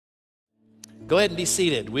Go ahead and be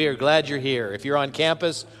seated. We are glad you're here. If you're on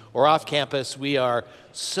campus or off campus, we are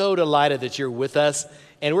so delighted that you're with us.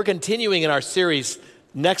 And we're continuing in our series,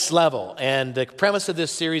 Next Level. And the premise of this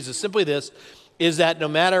series is simply this, is that no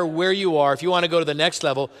matter where you are, if you want to go to the next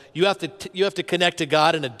level, you have to connect to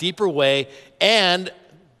God in a deeper way. And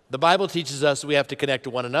the Bible teaches us we have to connect to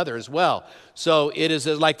one another as well. So it is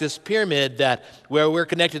like this pyramid that where we're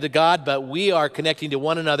connected to God, but we are connecting to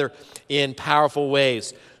one another in powerful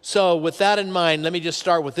ways. So with that in mind, let me just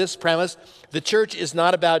start with this premise. The church is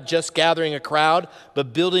not about just gathering a crowd,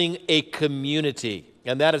 but building a community.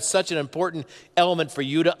 And that is such an important element for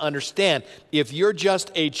you to understand. If you're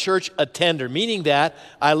just a church attender, meaning that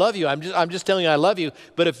I love you, I'm just telling you I love you,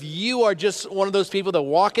 but if you are just one of those people that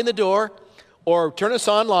walk in the door or turn us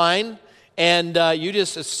online and you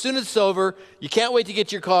just, as soon as it's over, you can't wait to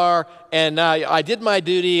get your car, and I did my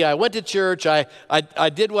duty, I went to church, I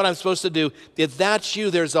did what I'm supposed to do. If that's you,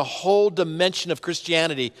 there's a whole dimension of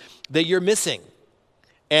Christianity that you're missing.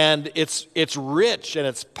 And it's rich and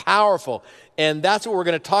it's powerful. And that's what we're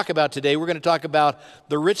going to talk about today. We're going to talk about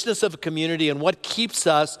the richness of a community and what keeps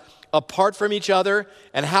us apart from each other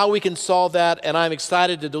and how we can solve that. And I'm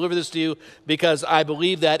excited to deliver this to you because I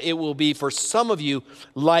believe that it will be, for some of you,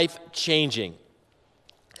 life-changing.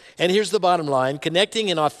 And here's the bottom line. Connecting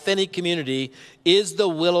in authentic community is the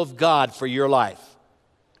will of God for your life.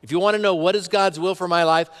 If you want to know what is God's will for my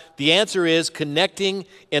life, the answer is connecting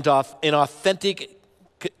in authentic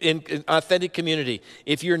community.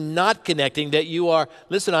 If you're not connecting, that you are,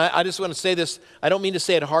 listen, I just want to say this, I don't mean to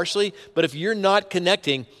say it harshly, but if you're not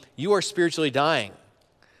connecting, you are spiritually dying.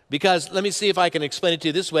 Because let me see if I can explain it to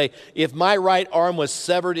you this way. If my right arm was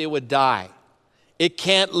severed, it would die. It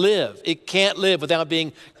can't live. It can't live without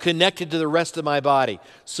being connected to the rest of my body.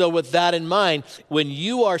 So with that in mind, when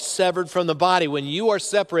you are severed from the body, when you are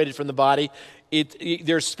separated from the body,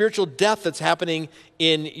 there's spiritual death that's happening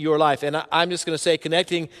in your life. And I'm just going to say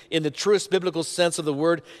connecting in the truest biblical sense of the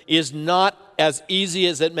word is not as easy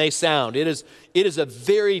as it may sound. It is a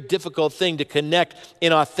very difficult thing to connect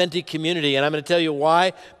in authentic community. And I'm going to tell you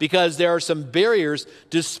why. Because there are some barriers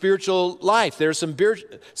to spiritual life. There are some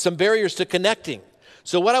barriers to connecting.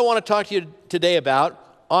 So what I want to talk to you today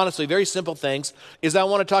about, honestly, very simple things, is I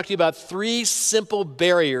want to talk to you about 3 simple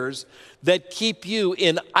barriers that keep you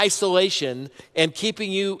in isolation and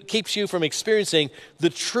keeps you from experiencing the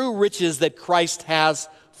true riches that Christ has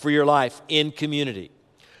for your life in community.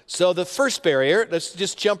 So the first barrier, let's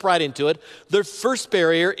just jump right into it. The first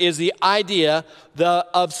barrier is the idea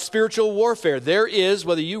of spiritual warfare. There is,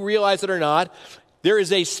 whether you realize it or not, there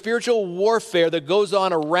is a spiritual warfare that goes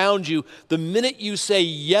on around you the minute you say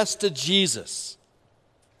yes to Jesus.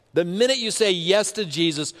 The minute you say yes to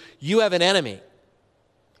Jesus, you have an enemy.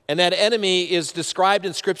 And that enemy is described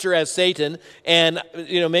in Scripture as Satan. And,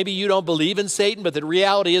 maybe you don't believe in Satan, but the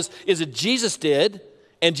reality is that Jesus did,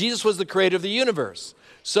 and Jesus was the creator of the universe.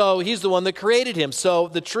 So he's the one that created him. So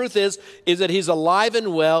the truth is that he's alive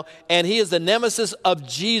and well, and he is the nemesis of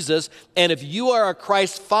Jesus. And if you are a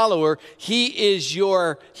Christ follower, he is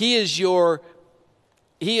your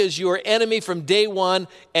enemy from day one,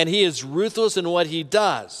 and he is ruthless in what he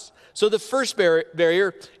does. So the first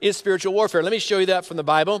barrier is spiritual warfare. Let me show you that from the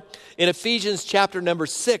Bible. In Ephesians chapter number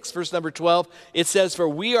 6, verse number 12, it says, "For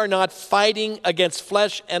we are not fighting against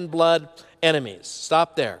flesh and blood enemies."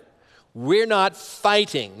 Stop there. We're not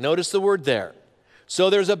fighting. Notice the word there. So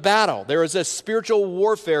there's a battle. There is a spiritual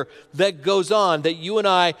warfare that goes on that you and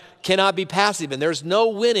I cannot be passive in. There's no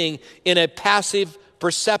winning in a passive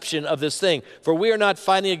perception of this thing. For we are not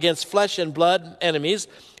fighting against flesh and blood enemies,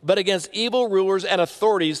 but against evil rulers and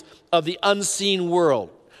authorities of the unseen world.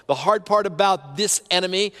 The hard part about this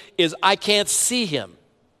enemy is I can't see him.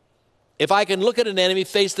 If I can look at an enemy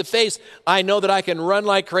face to face, I know that I can run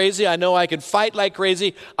like crazy. I know I can fight like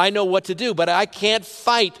crazy. I know what to do, but I can't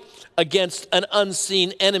fight against an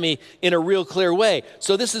unseen enemy in a real clear way.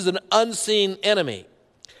 So this is an unseen enemy.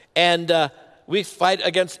 And we fight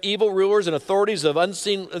against evil rulers and authorities of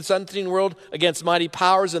this unseen world, against mighty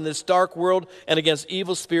powers in this dark world, and against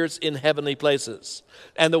evil spirits in heavenly places.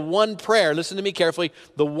 And the one prayer, listen to me carefully,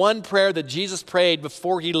 the one prayer that Jesus prayed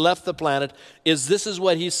before he left the planet this is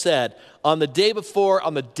what he said. On the day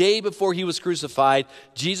before he was crucified,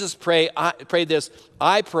 Jesus prayed this,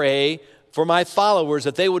 "I pray for my followers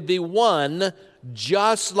that they would be one,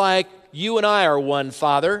 just like you and I are one,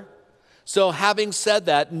 Father." So having said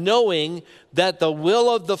that, knowing that the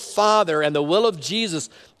will of the Father and the will of Jesus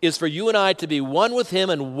is for you and I to be one with him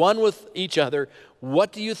and one with each other,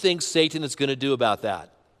 what do you think Satan is going to do about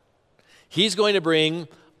that? He's going to bring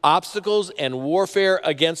obstacles and warfare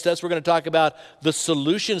against us. We're going to talk about the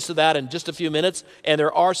solutions to that in just a few minutes. And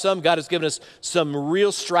there are some. God has given us some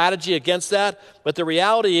real strategy against that. But the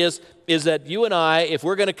reality is that you and I, if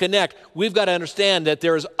we're going to connect, we've got to understand that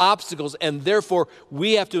there's obstacles, and therefore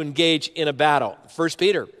we have to engage in a battle. 1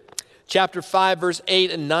 Peter chapter 5, verse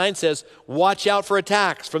 8 and 9 says, "Watch out for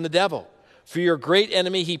attacks from the devil. For your great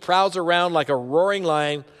enemy, he prowls around like a roaring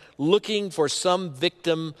lion, looking for some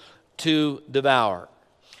victim to devour."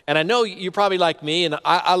 And I know you're probably like me, and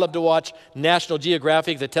I love to watch National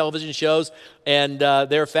Geographic, the television shows, and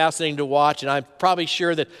they're fascinating to watch. And I'm probably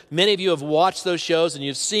sure that many of you have watched those shows, and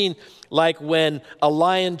you've seen like when a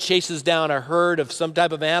lion chases down a herd of some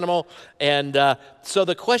type of animal. And so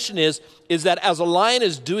the question is that as a lion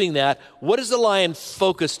is doing that, what is the lion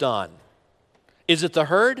focused on? Is it the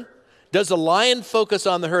herd? Does the lion focus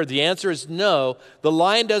on the herd? The answer is no. The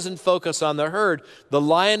lion doesn't focus on the herd. The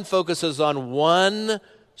lion focuses on one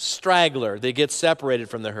straggler that gets separated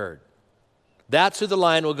from the herd. That's who the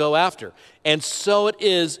lion will go after. And so it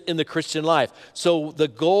is in the Christian life. So the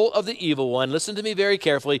goal of the evil one, listen to me very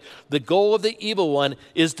carefully, the goal of the evil one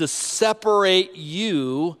is to separate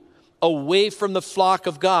you away from the flock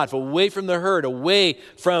of God, away from the herd, away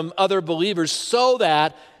from other believers, so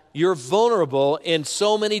that you're vulnerable in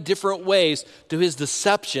so many different ways to his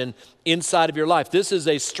deception inside of your life. This is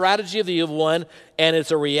a strategy of the evil one, and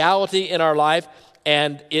it's a reality in our life.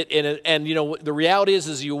 And you know, the reality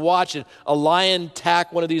is you watch a lion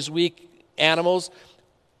attack one of these weak animals,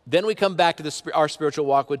 then we come back to our spiritual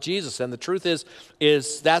walk with Jesus. And the truth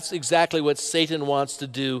is that's exactly what Satan wants to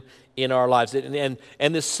do in our lives. And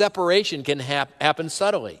this separation can happen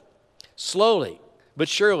subtly, slowly, but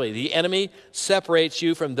surely. The enemy separates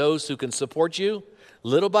you from those who can support you.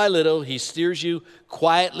 Little by little, he steers you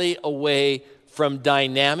quietly away from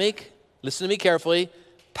dynamic, listen to me carefully,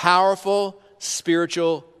 powerful,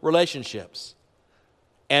 spiritual relationships.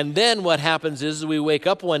 And then what happens is we wake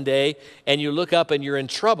up one day and you look up and you're in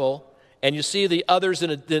trouble and you see the others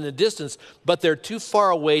in a distance, but they're too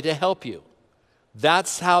far away to help you.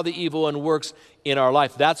 That's how the evil one works in our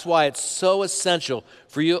life. That's why it's so essential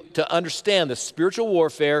for you to understand the spiritual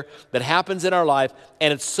warfare that happens in our life,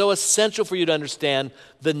 and it's so essential for you to understand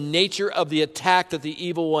the nature of the attack that the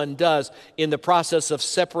evil one does in the process of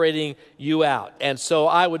separating you out. And so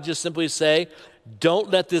I would just simply say, don't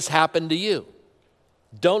let this happen to you.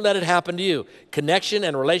 Don't let it happen to you. Connection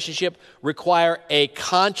and relationship require a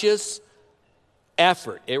conscious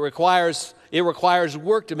effort. It requires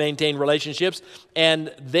work to maintain relationships,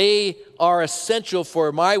 and they are essential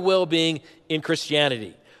for my well-being in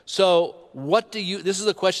Christianity. So this is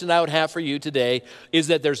a question that I would have for you today, is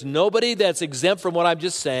that there's nobody that's exempt from what I'm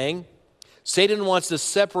just saying. Satan wants to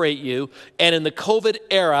separate you, and in the COVID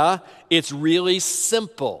era, it's really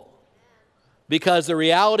simple. Because the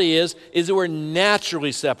reality is that we're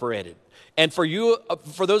naturally separated. And for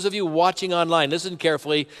those of you watching online, listen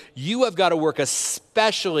carefully, you have got to work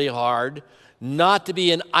especially hard not to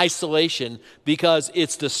be in isolation, because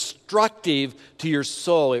it's destructive to your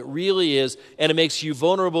soul. It really is, and it makes you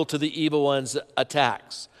vulnerable to the evil one's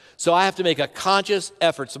attacks. So I have to make a conscious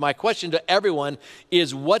effort. So my question to everyone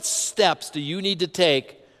is, what steps do you need to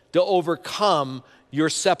take to overcome your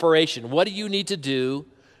separation? What do you need to do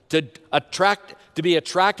to be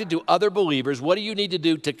attracted to other believers? What do you need to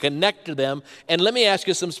do to connect to them? And let me ask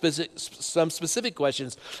you some specific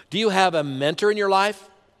questions. Do you have a mentor in your life?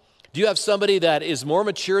 Do you have somebody that is more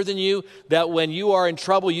mature than you, that when you are in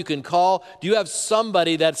trouble you can call? Do you have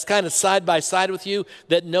somebody that's kind of side by side with you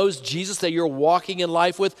that knows Jesus, that you're walking in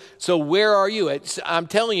life with? So where are you? I'm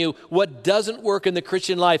telling you, what doesn't work in the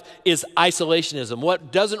Christian life is isolationism. What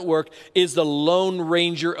doesn't work is the Lone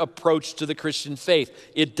Ranger approach to the Christian faith.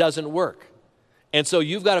 It doesn't work. And so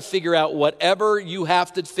you've got to figure out whatever you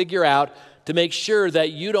have to figure out to make sure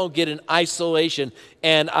that you don't get in isolation.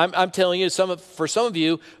 And I'm telling you, for some of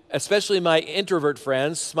you, especially my introvert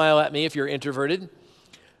friends, smile at me if you're introverted.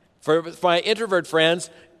 For my introvert friends,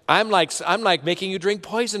 I'm like making you drink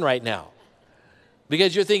poison right now.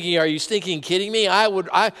 Because you're thinking, are you stinking kidding me?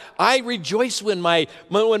 I rejoice when my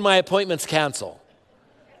appointments cancel.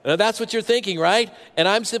 Now, that's what you're thinking, right? And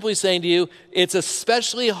I'm simply saying to you, it's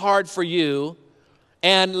especially hard for you.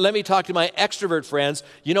 And let me talk to my extrovert friends.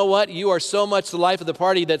 You know what? You are so much the life of the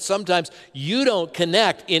party that sometimes you don't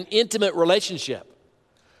connect in intimate relationship.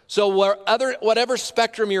 So whatever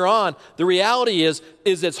spectrum you're on, the reality is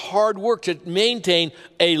it's hard work to maintain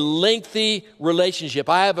a lengthy relationship.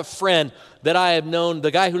 I have a friend that I have known, the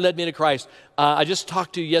guy who led me to Christ, I just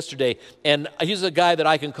talked to yesterday, and he's a guy that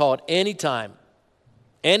I can call at any time,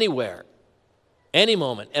 anywhere. Any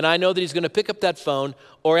moment. And I know that he's going to pick up that phone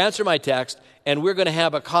or answer my text, and we're going to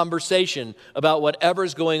have a conversation about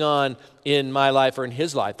whatever's going on in my life or in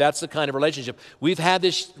his life. That's the kind of relationship. We've had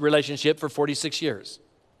this relationship for 46 years.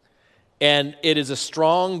 And it is a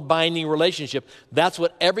strong, binding relationship. That's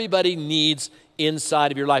what everybody needs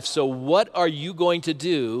inside of your life. So what are you going to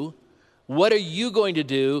do? What are you going to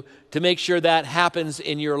do to make sure that happens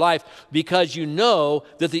in your life? Because you know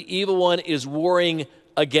that the evil one is warring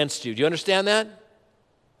against you. Do you understand that?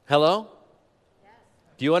 Hello?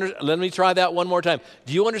 Yes. Let me try that one more time.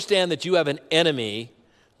 Do you understand that you have an enemy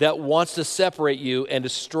that wants to separate you and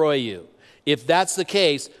destroy you? If that's the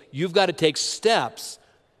case, you've got to take steps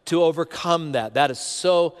to overcome that. That is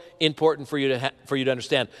so important for you to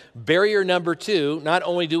understand. Barrier number 2, not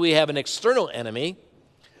only do we have an external enemy,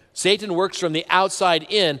 Satan works from the outside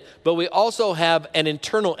in, but we also have an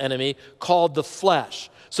internal enemy called the flesh.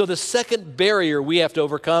 So the second barrier we have to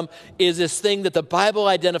overcome is this thing that the Bible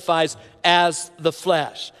identifies as the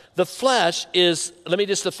flesh. The flesh is, let me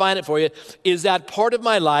just define it for you, is that part of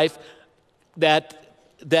my life that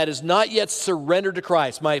is not yet surrendered to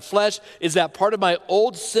Christ. My flesh is that part of my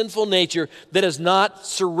old sinful nature that has not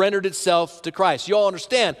surrendered itself to Christ. You all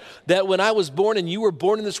understand that when I was born and you were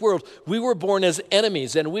born in this world, we were born as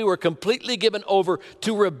enemies and we were completely given over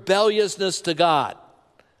to rebelliousness to God.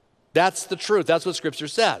 That's the truth. That's what Scripture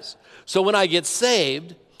says. So when I get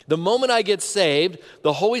saved, the moment I get saved,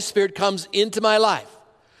 the Holy Spirit comes into my life,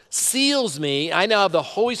 seals me. I now have the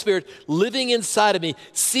Holy Spirit living inside of me,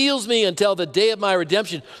 seals me until the day of my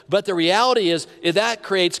redemption. But the reality is that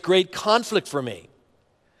creates great conflict for me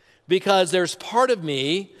because there's part of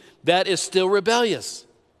me that is still rebellious.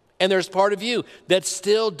 And there's part of you that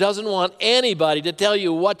still doesn't want anybody to tell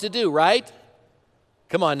you what to do, right?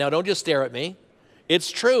 Come on now, don't just stare at me. It's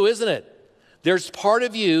true, isn't it? There's part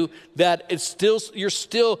of you that you're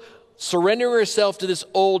still surrendering yourself to this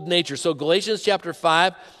old nature. So Galatians chapter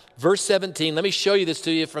 5, verse 17, let me show you this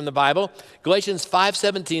to you from the Bible. Galatians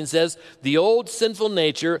 5:17 says, the old sinful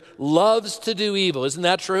nature loves to do evil. Isn't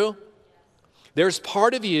that true? There's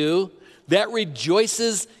part of you that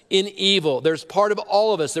rejoices in evil. There's part of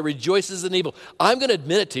all of us that rejoices in evil. I'm going to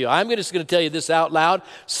admit it to you. I'm just going to tell you this out loud.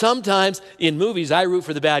 Sometimes in movies, I root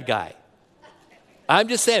for the bad guy. I'm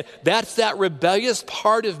just saying, that's that rebellious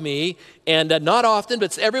part of me, and not often,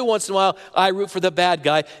 but every once in a while, I root for the bad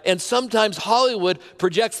guy, and sometimes Hollywood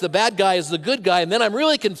projects the bad guy as the good guy, and then I'm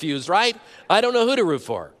really confused, right? I don't know who to root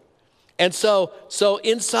for. And so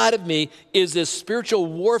inside of me is this spiritual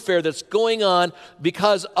warfare that's going on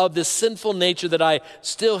because of this sinful nature that I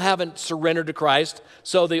still haven't surrendered to Christ.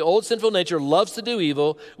 So the old sinful nature loves to do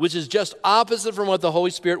evil, which is just opposite from what the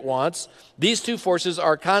Holy Spirit wants. These two forces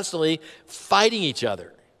are constantly fighting each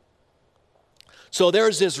other. So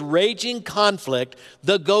there's this raging conflict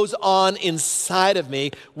that goes on inside of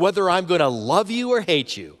me, whether I'm going to love you or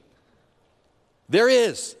hate you. There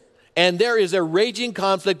is. And there is a raging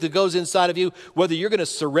conflict that goes inside of you, whether you're going to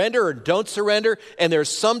surrender or don't surrender. And there's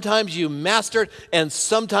sometimes you master it, and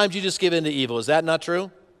sometimes you just give in to evil. Is that not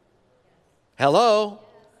true? Hello?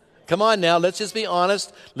 Come on now, let's just be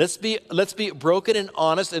honest. Let's be broken and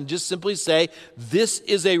honest and just simply say, this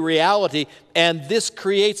is a reality, and this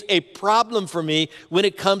creates a problem for me when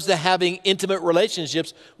it comes to having intimate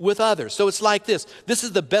relationships with others. So it's like this. This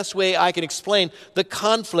is the best way I can explain the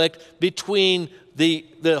conflict between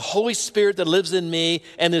the Holy Spirit that lives in me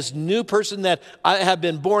and this new person that I have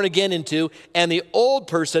been born again into, and the old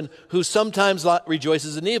person who sometimes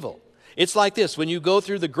rejoices in evil. It's like this. When you go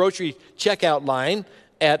through the grocery checkout line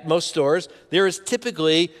at most stores, there is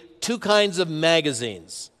typically two kinds of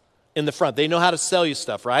magazines in the front. They know how to sell you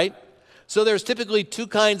stuff, right? So there's typically two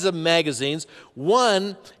kinds of magazines.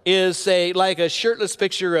 One is, say, like a shirtless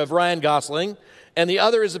picture of Ryan Gosling, and the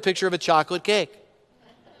other is a picture of a chocolate cake.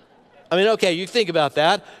 I mean, okay, you think about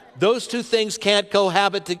that. Those two things can't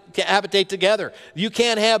cohabitate together. You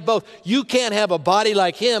can't have both. You can't have a body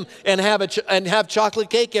like him and have chocolate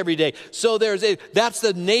cake every day. So that's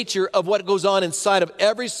the nature of what goes on inside of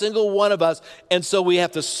every single one of us. And so we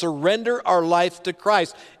have to surrender our life to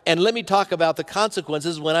Christ. And let me talk about the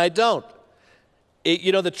consequences when I don't.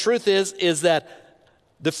 The truth is that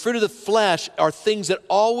the fruit of the flesh are things that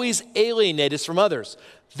always alienate us from others.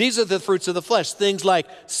 These are the fruits of the flesh. Things like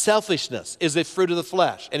selfishness is a fruit of the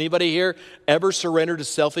flesh. Anybody here ever surrender to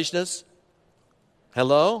selfishness?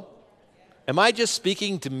 Hello? Am I just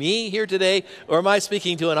speaking to me here today, or am I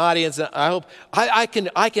speaking to an audience? I hope I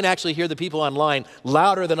can actually hear the people online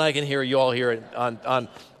louder than I can hear you all here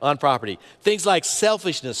on property. Things like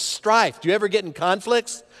selfishness, strife. Do you ever get in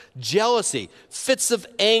conflicts? Jealousy, fits of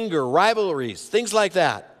anger, rivalries, things like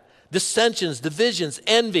that. dissensions, divisions,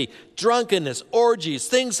 envy, drunkenness, orgies,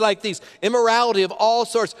 things like these, immorality of all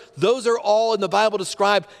sorts. Those are all in the Bible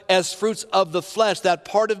described as fruits of the flesh, that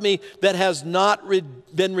part of me that has not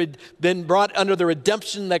been brought under the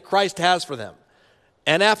redemption that Christ has for them.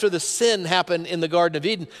 And after the sin happened in the Garden of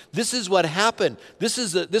Eden, this is what happened. This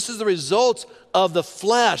is the results of the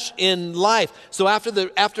flesh in life. So after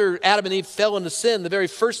Adam and Eve fell into sin, the very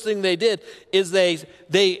first thing they did is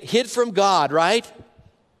they hid from God, right?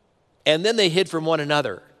 And then they hid from one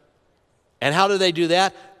another. And how did they do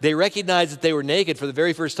that? They recognized that they were naked for the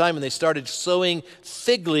very first time, and they started sewing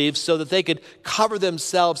fig leaves so that they could cover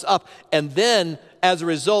themselves up. And then, as a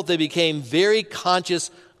result, they became very conscious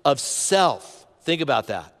of self. Think about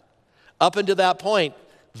that. Up until that point,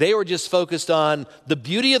 they were just focused on the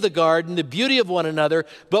beauty of the garden, the beauty of one another.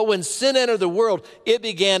 But when sin entered the world, it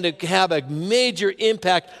began to have a major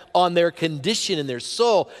impact on their condition in their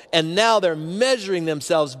soul. And now they're measuring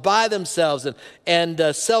themselves by themselves.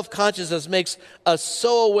 And self-consciousness makes us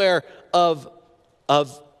so aware of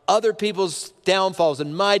other people's downfalls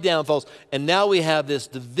and my downfalls. And now we have this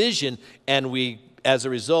division, and as a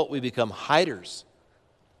result, we become hiders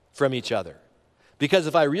from each other. Because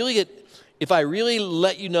if I really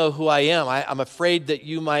let you know who I am, I'm afraid that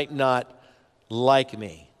you might not like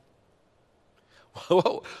me.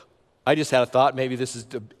 I just had a thought. Maybe this is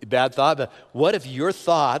a bad thought, but what if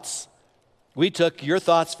we took your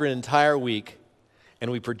thoughts for an entire week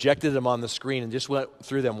and we projected them on the screen and just went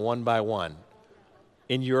through them one by one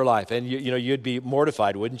in your life? And you'd be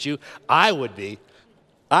mortified, wouldn't you? I would be.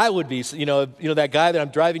 That guy that I'm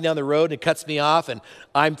driving down the road and it cuts me off, and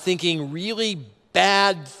I'm thinking really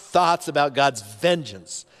bad thoughts about God's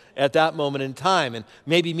vengeance at that moment in time, and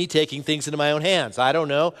maybe me taking things into my own hands. I don't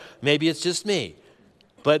know. Maybe it's just me.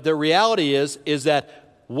 But the reality is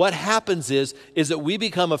that what happens is that we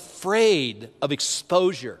become afraid of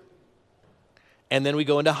exposure, and then we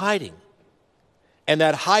go into hiding. And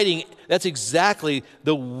that hiding, that's exactly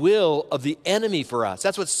the will of the enemy for us.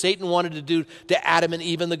 That's what Satan wanted to do to Adam and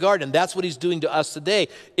Eve in the garden. That's what he's doing to us today,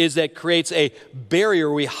 is that creates a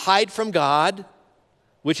barrier. We hide from God,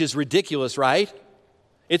 which is ridiculous, right?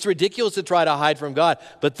 It's ridiculous to try to hide from God.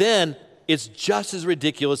 But then it's just as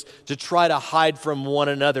ridiculous to try to hide from one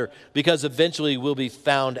another, because eventually we'll be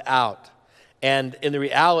found out. And in the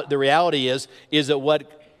reality is that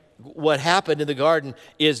what happened in the garden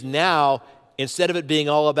is now, instead of it being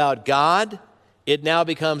all about God, it now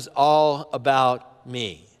becomes all about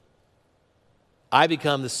me. I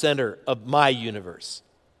become the center of my universe.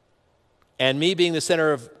 And me being the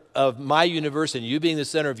center of my universe and you being the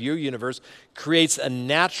center of your universe creates a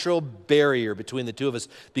natural barrier between the two of us,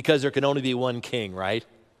 because there can only be one king, right?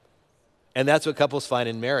 And that's what couples find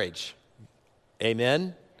in marriage.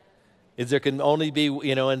 Amen? Is there can only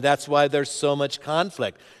be, and that's why there's so much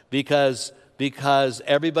conflict, because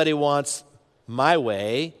everybody wants my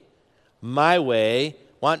way,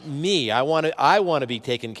 want me. I want to be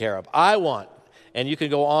taken care of. And you can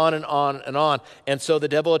go on and on and on. And so the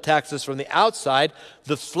devil attacks us from the outside.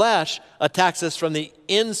 The flesh attacks us from the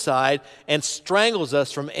inside and strangles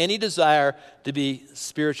us from any desire to be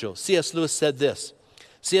spiritual. C.S. Lewis said this.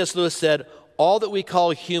 C.S. Lewis said, all that we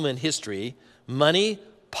call human history, money,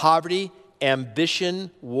 poverty,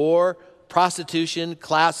 ambition, war, prostitution,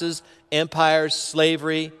 classes, empires,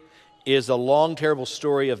 slavery, is a long, terrible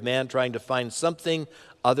story of man trying to find something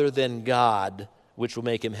other than God which will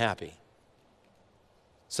make him happy.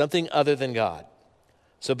 Something other than God.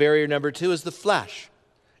 So barrier number 2 is the flesh.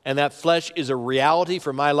 And that flesh is a reality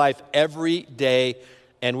for my life every day.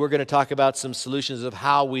 And we're going to talk about some solutions of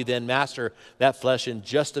how we then master that flesh in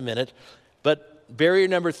just a minute. But barrier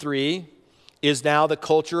number 3 is now the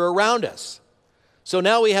culture around us. So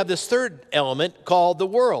now we have this third element called the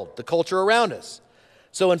world, the culture around us.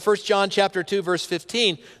 So in 1 John chapter 2, verse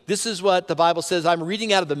 15, this is what the Bible says. I'm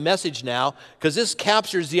reading out of the Message now, because this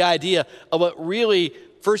captures the idea of what really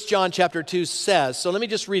 1 John chapter 2 says. So let me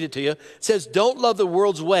just read it to you. It says, don't love the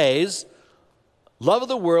world's ways. Love of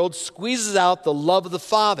the world squeezes out the love of the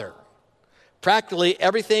Father. Practically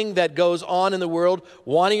everything that goes on in the world,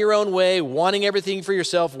 wanting your own way, wanting everything for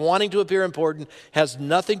yourself, wanting to appear important, has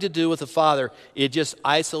nothing to do with the Father. It just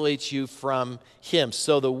isolates you from Him.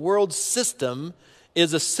 So the world system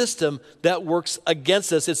is a system that works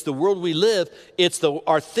against us. It's the world we live. It's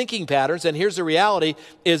our thinking patterns. And here's the reality,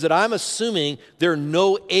 is that I'm assuming there are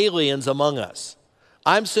no aliens among us.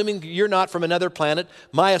 I'm assuming you're not from another planet.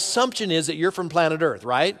 My assumption is that you're from planet Earth,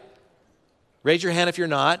 right? Raise your hand if you're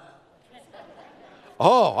not.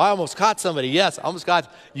 Oh, I almost caught somebody. Yes, I almost got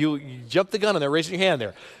you. You jumped the gun on there. Raise your hand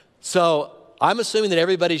there. So I'm assuming that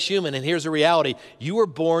everybody's human, and here's the reality. You were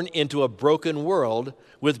born into a broken world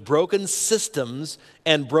with broken systems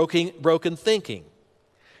and broken thinking.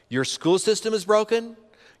 Your school system is broken.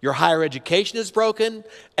 Your higher education is broken.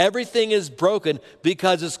 Everything is broken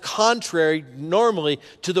because it's contrary normally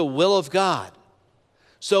to the will of God.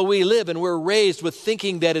 So we live and we're raised with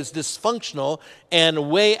thinking that is dysfunctional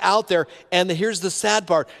and way out there. And here's the sad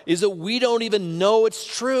part, is that we don't even know it's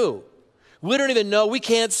true. We don't even know, we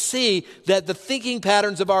can't see that the thinking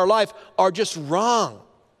patterns of our life are just wrong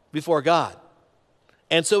before God.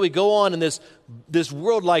 And so we go on in this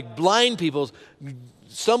world like blind people,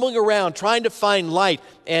 stumbling around, trying to find light,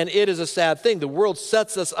 and it is a sad thing. The world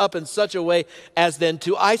sets us up in such a way as then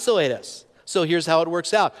to isolate us. So here's how it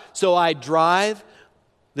works out. So I drive.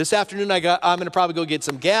 This afternoon, I'm going to probably go get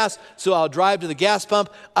some gas, so I'll drive to the gas pump.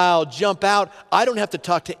 I'll jump out. I don't have to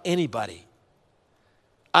talk to anybody.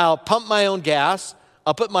 I'll pump my own gas.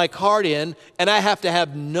 I'll put my card in, and I have to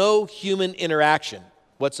have no human interaction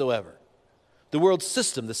whatsoever. The world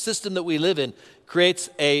system, the system that we live in, creates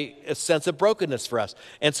a sense of brokenness for us.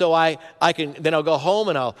 And so then I'll go home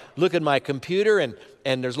and I'll look at my computer, and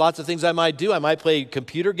there's lots of things I might do. I might play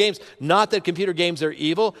computer games. Not that computer games are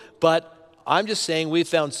evil, but I'm just saying we've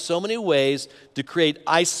found so many ways to create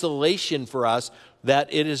isolation for us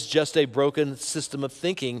that it is just a broken system of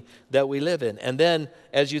thinking that we live in. And then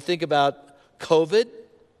as you think about COVID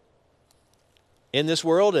in this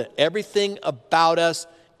world, everything about us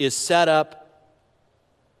is set up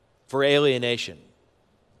for alienation,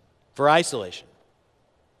 for isolation.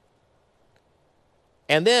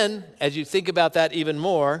 And then, as you think about that even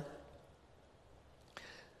more,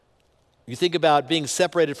 you think about being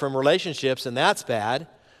separated from relationships, and that's bad.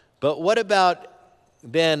 But what about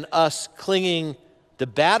then us clinging to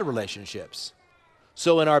bad relationships?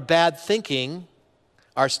 So in our bad thinking,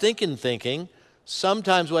 our stinking thinking,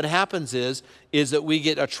 sometimes what happens is that we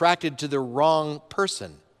get attracted to the wrong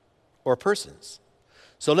person or persons.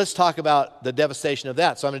 So let's talk about the devastation of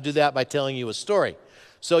that. So I'm going to do that by telling you a story.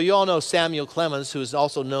 So you all know Samuel Clemens, who is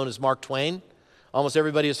also known as Mark Twain. Almost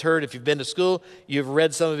everybody has heard, if you've been to school, you've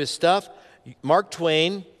read some of his stuff. Mark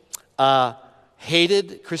Twain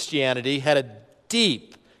hated Christianity, had a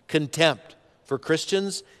deep contempt for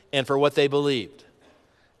Christians and for what they believed.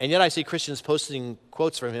 And yet I see Christians posting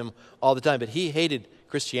quotes from him all the time, but he hated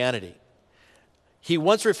Christianity. He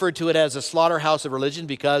once referred to it as a slaughterhouse of religion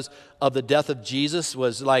because of the death of Jesus.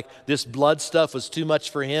 Was like this blood stuff was too much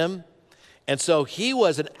for him. And so he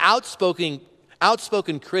was an outspoken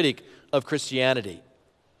critic of Christianity.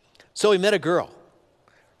 So he met a girl.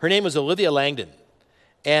 Her name was Olivia Langdon.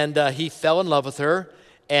 And he fell in love with her.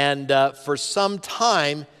 And for some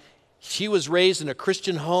time, she was raised in a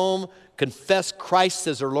Christian home, confessed Christ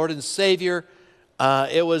as her Lord and Savior.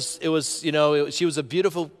 She was a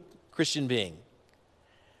beautiful Christian being.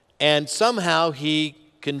 And somehow he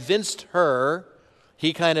convinced her,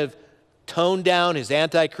 he kind of toned down his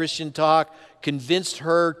anti-Christian talk, convinced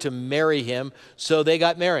her to marry him, so they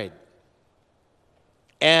got married.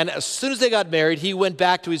 And as soon as they got married, he went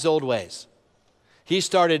back to his old ways. He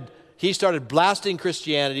started blasting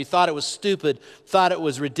Christianity, thought it was stupid, thought it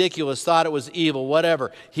was ridiculous, thought it was evil,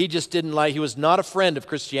 whatever. He was not a friend of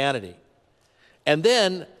Christianity. And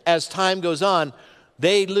then, as time goes on,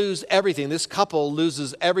 they lose everything. This couple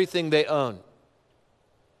loses everything they own.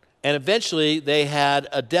 And eventually, they had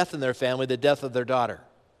a death in their family, the death of their daughter.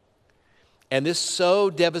 And this so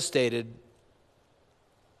devastated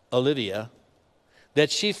Olivia that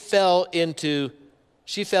she fell into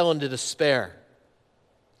despair.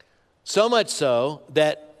 So much so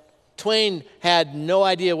that Twain had no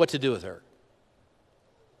idea what to do with her.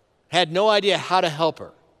 Had no idea how to help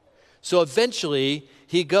her. So eventually,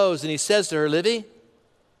 he goes and he says to her, Livy,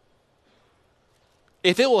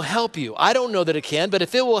 if it will help you, I don't know that it can, but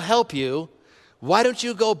if it will help you, why don't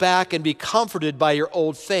you go back and be comforted by your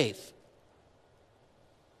old faith?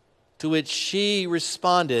 To which she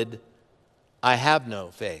responded, I have no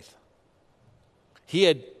faith. He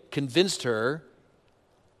had convinced her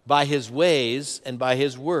by his ways and by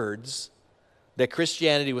his words that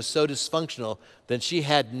Christianity was so dysfunctional that she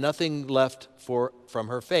had nothing left from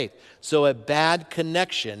her faith. So a bad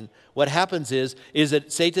connection, what happens is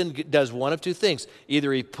that Satan does one of two things.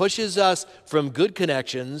 Either he pushes us from good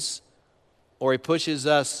connections or he pushes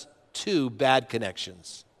us to bad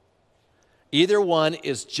connections. Either one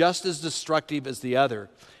is just as destructive as the other.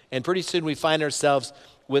 And pretty soon we find ourselves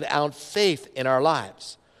without faith in our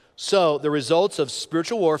lives. So the results of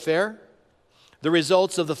spiritual warfare, the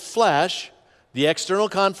results of the flesh, the external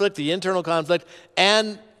conflict, the internal conflict,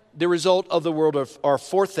 and the result of the world are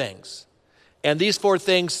four things. And these four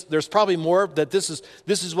things, there's probably more, that this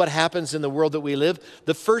is what happens in the world that we live.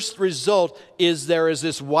 The first result is there is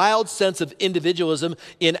this wild sense of individualism.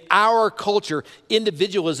 In our culture,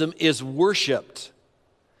 individualism is worshiped.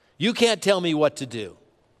 You can't tell me what to do.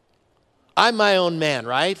 I'm my own man,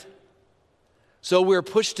 right? So we're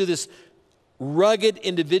pushed to this rugged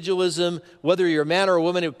individualism, whether you're a man or a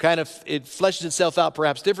woman, it fleshes itself out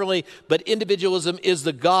perhaps differently, but individualism is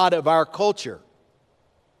the god of our culture.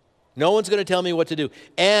 No one's going to tell me what to do.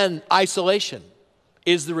 And isolation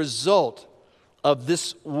is the result of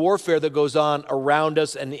this warfare that goes on around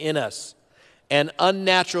us and in us. And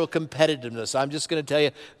unnatural competitiveness. I'm just going to tell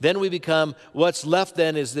you, then we become, what's left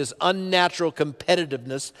then is this unnatural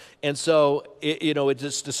competitiveness. And so,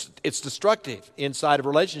 it's destructive inside of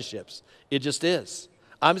relationships. It just is.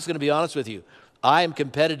 I'm just going to be honest with you. I am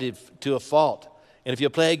competitive to a fault. And if you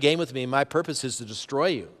play a game with me, my purpose is to destroy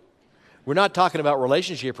you. We're not talking about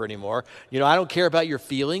relationship anymore. I don't care about your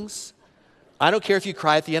feelings. I don't care if you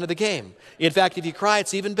cry at the end of the game. In fact, if you cry,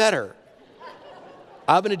 it's even better.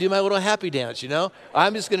 I'm going to do my little happy dance,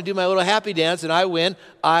 I'm just going to do my little happy dance, and I win.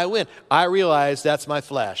 I realize that's my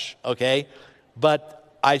flesh, okay?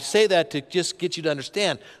 But I say that to just get you to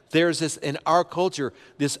understand there's this, in our culture,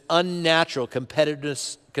 this unnatural competitive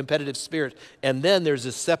spirit, and then there's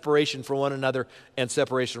this separation from one another and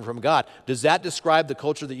separation from God. Does that describe the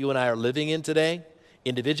culture that you and I are living in today?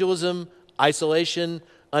 Individualism, isolation,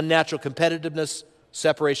 unnatural competitiveness,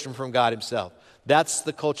 separation from God himself. That's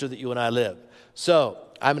the culture that you and I live. So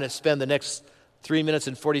I'm going to spend the next 3 minutes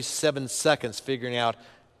and 47 seconds figuring out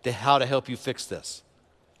how to help you fix this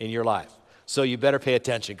in your life. So you better pay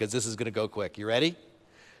attention because this is going to go quick. You ready?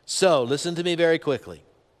 So listen to me very quickly.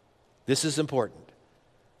 This is important.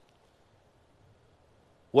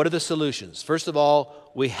 What are the solutions? First of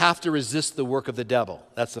all, we have to resist the work of the devil.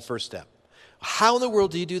 That's the first step. How in the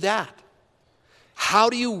world do you do that? How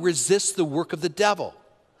do you resist the work of the devil?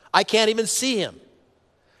 I can't even see him.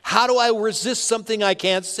 How do I resist something I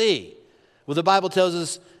can't see? Well, the Bible tells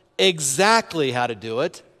us exactly how to do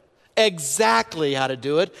it. Exactly how to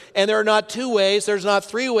do it. And there are not 2 ways. There's not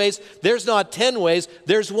 3 ways. There's not 10 ways.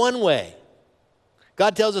 There's 1 way.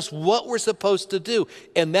 God tells us what we're supposed to do.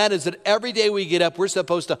 And that is that every day we get up, we're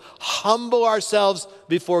supposed to humble ourselves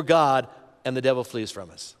before God, and the devil flees from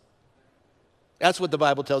us. That's what the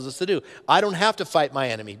Bible tells us to do. I don't have to fight my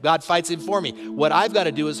enemy. God fights him for me. What I've got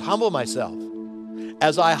to do is humble myself.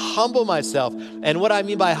 As I humble myself, and what I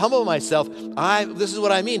mean by humble myself, this is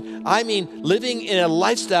what I mean. I mean living in a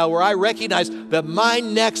lifestyle where I recognize that my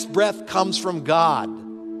next breath comes from God,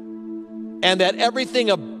 and that everything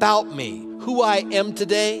about me, who I am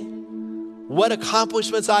today, what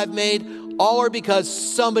accomplishments I've made, all are because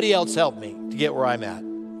somebody else helped me to get where I'm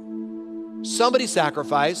at. Somebody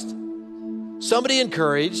sacrificed, somebody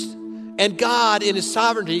encouraged, and God in his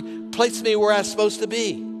sovereignty placed me where I'm supposed to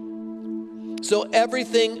be. So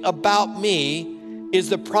everything about me is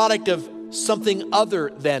the product of something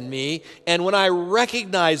other than me. And when I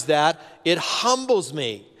recognize that, it humbles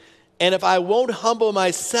me. And if I won't humble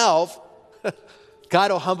myself,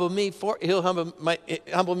 God will humble me. He'll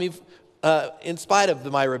humble me in spite of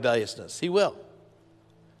my rebelliousness. He will.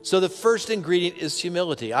 So the first ingredient is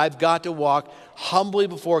humility. I've got to walk humbly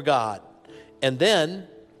before God. And then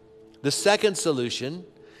the second solution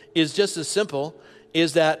is just as simple,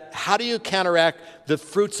 is that how do you counteract the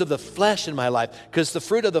fruits of the flesh in my life? Because the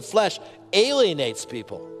fruit of the flesh alienates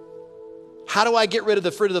people. How do I get rid of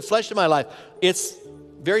the fruit of the flesh in my life? It's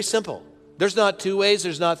very simple. There's not 2 ways,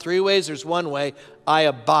 there's not 3 ways, there's 1 way. I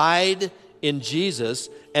abide in Jesus,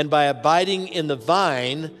 and by abiding in the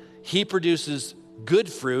vine, he produces good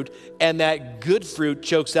fruit, and that good fruit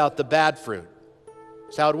chokes out the bad fruit.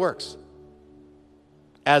 That's how it works.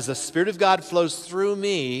 As the Spirit of God flows through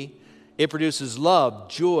me, it produces love,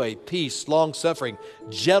 joy, peace, long-suffering,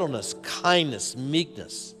 gentleness, kindness,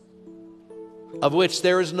 meekness, of which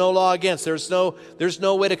there is no law against. There's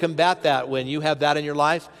no way to combat that when you have that in your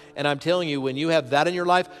life. And I'm telling you, when you have that in your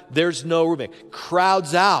life, there's no room. It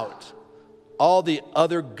crowds out all the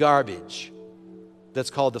other garbage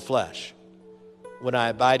that's called the flesh when I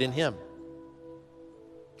abide in him.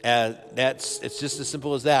 And it's just as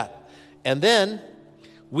simple as that. And then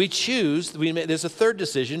we choose, there's a third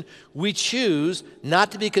decision. We choose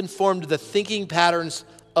not to be conformed to the thinking patterns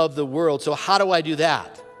of the world. So how do I do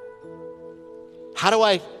that? How do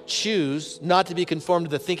I choose not to be conformed to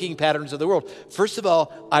the thinking patterns of the world? First of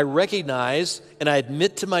all, I recognize and I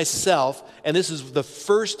admit to myself, and this is the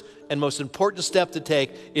first and most important step to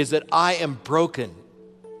take, is that I am broken.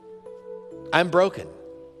 I'm broken.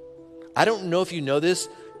 I don't know if you know this,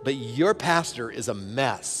 but your pastor is a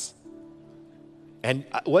mess. And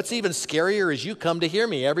what's even scarier is you come to hear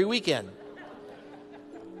me every weekend.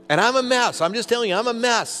 And I'm a mess. I'm just telling you, I'm a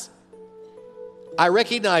mess. I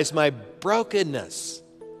recognize my brokenness.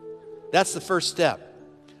 That's the first step.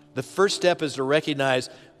 The first step is to recognize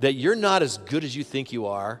that you're not as good as you think you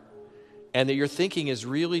are, and that your thinking is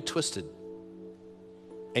really twisted.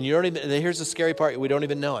 And you don't even, and here's the scary part, we don't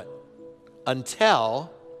even know it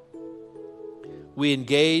until we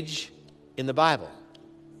engage in the Bible.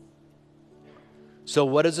 So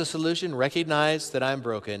what is the solution? Recognize that I'm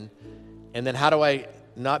broken. And then how do I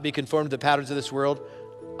not be conformed to the patterns of this world?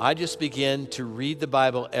 I just begin to read the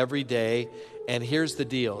Bible every day. And here's the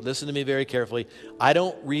deal. Listen to me very carefully. I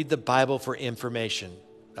don't read the Bible for information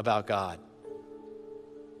about God.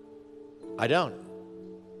 I don't.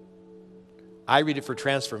 I read it for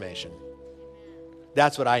transformation.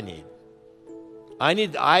 That's what I need.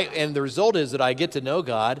 And the result is that I get to know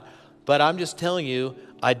God, but I'm just telling you,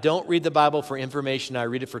 I don't read the Bible for information. I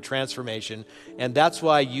read it for transformation. And that's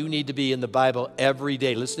why you need to be in the Bible every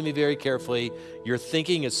day. Listen to me very carefully. Your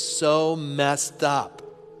thinking is so messed up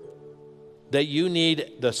that you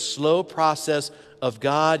need the slow process of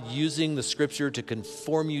God using the Scripture to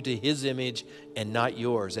conform you to His image and not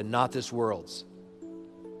yours and not this world's.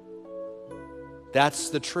 That's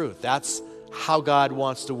the truth. That's how God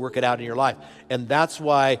wants to work it out in your life. And that's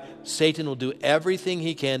why Satan will do everything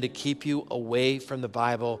he can to keep you away from the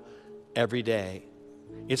Bible every day.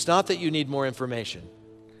 It's not that you need more information.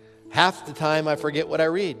 Half the time I forget what I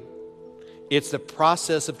read. It's the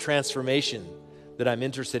process of transformation that I'm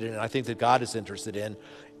interested in, and I think that God is interested in.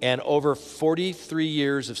 And over 43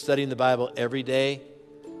 years of studying the Bible every day,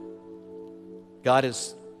 God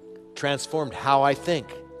has transformed how I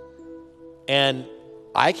think. And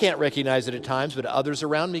I can't recognize it at times, but others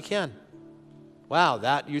around me can. Wow,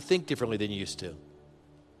 that you think differently than you used to.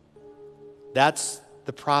 That's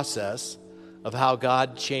the process of how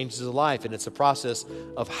God changes a life, and it's a process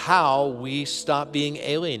of how we stop being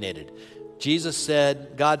alienated.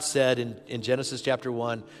 God said in Genesis chapter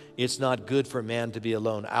 1, it's not good for man to be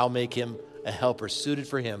alone. I'll make him a helper suited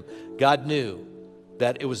for him. God knew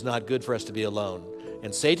that it was not good for us to be alone.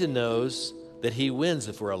 And Satan knows that he wins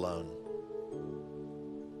if we're alone.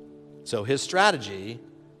 So his strategy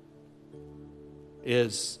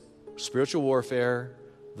is spiritual warfare,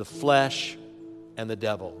 the flesh, and the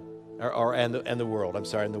devil, and the world.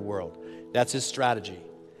 And the world. That's his strategy.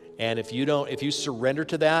 And if you surrender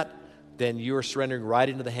to that, then you are surrendering right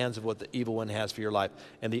into the hands of what the evil one has for your life.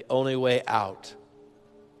 And the only way out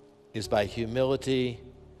is by humility,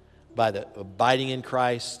 by the abiding in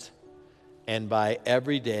Christ, and by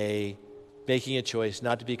every day making a choice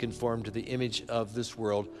not to be conformed to the image of this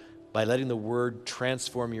world, by letting the Word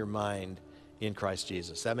transform your mind in Christ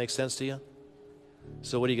Jesus. That makes sense to you?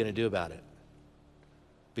 So what are you going to do about it?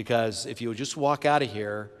 Because if you would just walk out of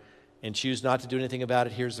here and choose not to do anything about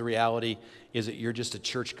it, here's the reality, is that you're just a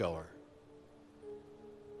churchgoer.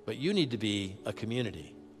 But you need to be a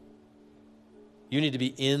community. You need to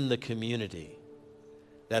be in the community.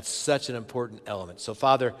 That's such an important element. So,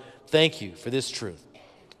 Father, thank you for this truth.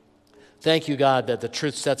 Thank you, God, that the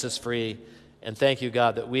truth sets us free. And thank you,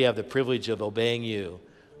 God, that we have the privilege of obeying you,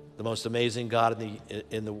 the most amazing God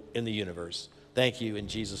in the universe. Thank you in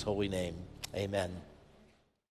Jesus' holy name. Amen.